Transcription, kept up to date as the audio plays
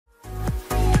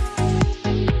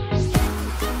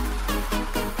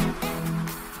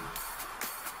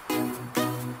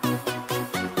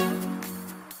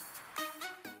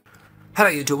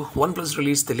Hello YouTube, OnePlus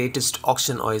released the latest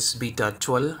OxygenOS Beta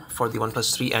 12 for the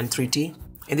OnePlus 3 and 3T.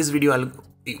 In this video, I'll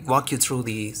walk you through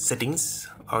the settings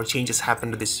or changes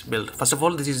happened to this build. First of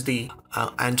all, this is the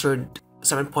Android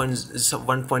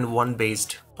 7.1.1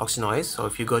 based OxygenOS. So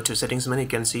if you go to settings menu, you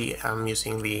can see I'm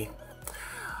using the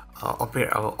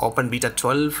Open Beta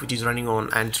 12, which is running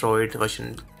on Android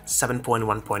version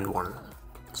 7.1.1.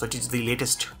 So it is the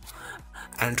latest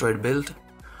Android build.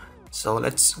 So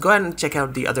let's go ahead and check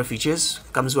out the other features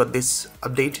comes with this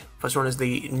update. First one is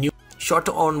the new shot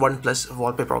on OnePlus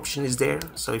wallpaper option is there.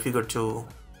 So if you go to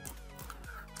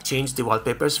change the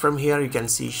wallpapers from here, you can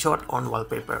see shot on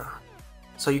wallpaper.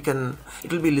 So it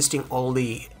will be listing all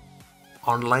the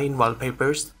online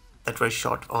wallpapers that were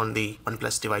shot on the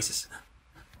OnePlus devices.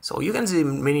 So you can see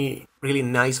many really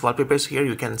nice wallpapers here.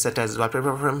 You can set as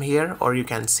wallpaper from here, or you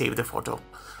can save the photo,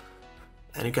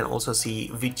 and you can also see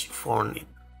which phone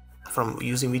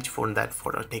using which phone that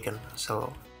photo taken.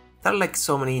 So there are like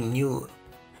so many new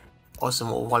awesome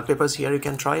wallpapers here you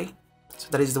can try. So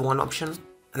that is the one option.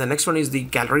 And the next one is the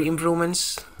gallery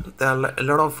improvements. There are a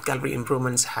lot of gallery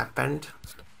improvements happened.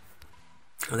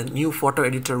 And the new photo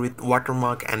editor with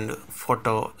watermark and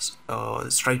photo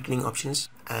straightening options,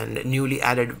 and newly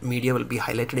added media will be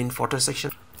highlighted in photo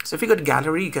section. So if you go to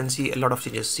gallery, you can see a lot of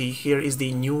changes. See, here is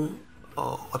the new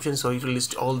option. So it will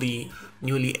list all the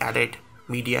newly added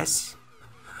medias,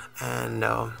 and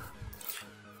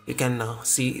you can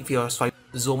see if you swipe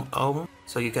zoom out,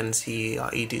 so you can see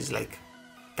it is like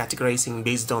categorizing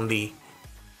based on the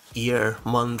year,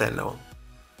 month, and all.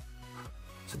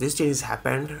 So this changes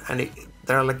happened, and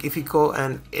there are like, if you go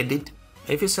and edit,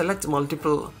 if you select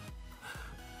multiple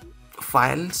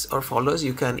files or folders,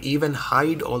 you can even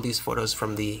hide all these photos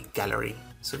from the gallery.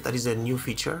 So that is a new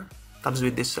feature comes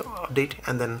with this update.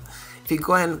 And then if you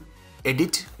go and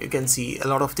edit, you can see a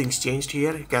lot of things changed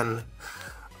here. You can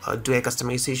do a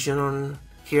customization on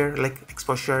here, like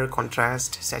exposure,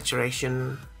 contrast,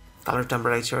 saturation, color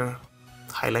temperature,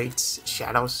 highlights,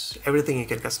 shadows, everything you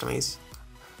can customize.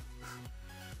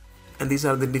 And these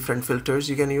are the different filters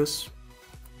you can use.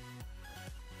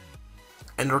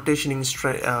 And rotationing,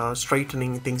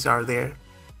 straightening things are there.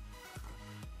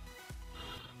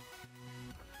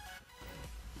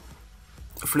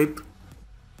 Flip,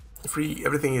 free,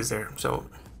 everything is there. So,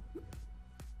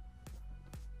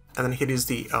 and then here is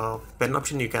the pen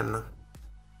option. You can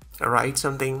write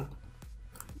something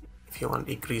if you want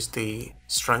to increase the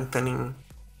strengthening,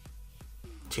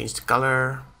 change the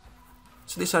color.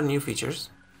 So these are new features.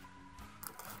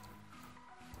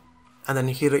 And then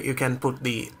here you can put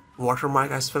the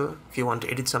watermark as well. If you want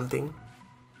to edit something,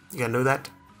 you can do that.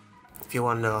 If you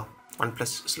want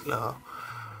OnePlus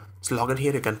slogan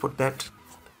here, you can put that.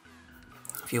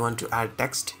 If you want to add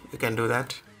text, you can do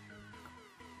that.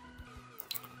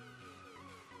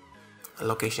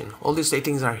 Location, all these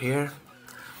settings are here,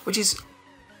 which is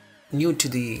new to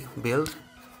the build.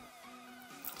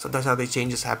 So that's how the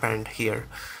changes happened here.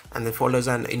 And the folders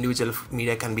and individual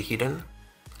media can be hidden,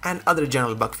 and other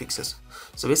general bug fixes.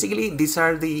 So basically these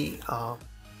are the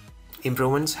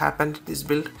improvements happened to this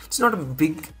build. It's not a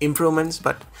big improvements,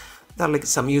 but there are like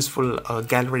some useful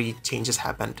gallery changes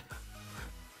happened,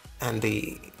 and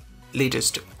the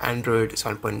latest Android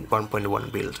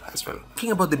 7.1.1 build as well.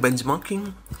 Talking about the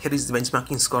benchmarking, here is the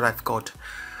benchmarking score I've got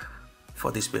for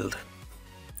this build.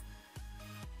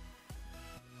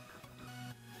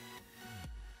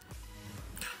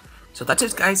 So that's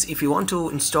it guys. If you want to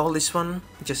install this one,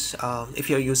 just if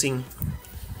you're using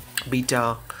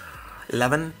beta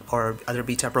 11 or other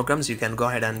beta programs, you can go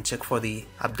ahead and check for the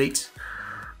updates.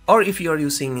 Or if you're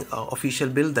using official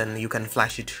build, then you can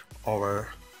flash it over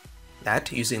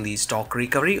that using the stock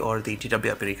recovery or the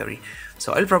TWRP recovery.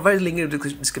 So I'll provide a link in the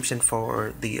description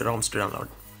for the ROMs to download.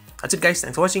 That's it guys,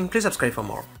 thanks for watching, please subscribe for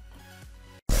more.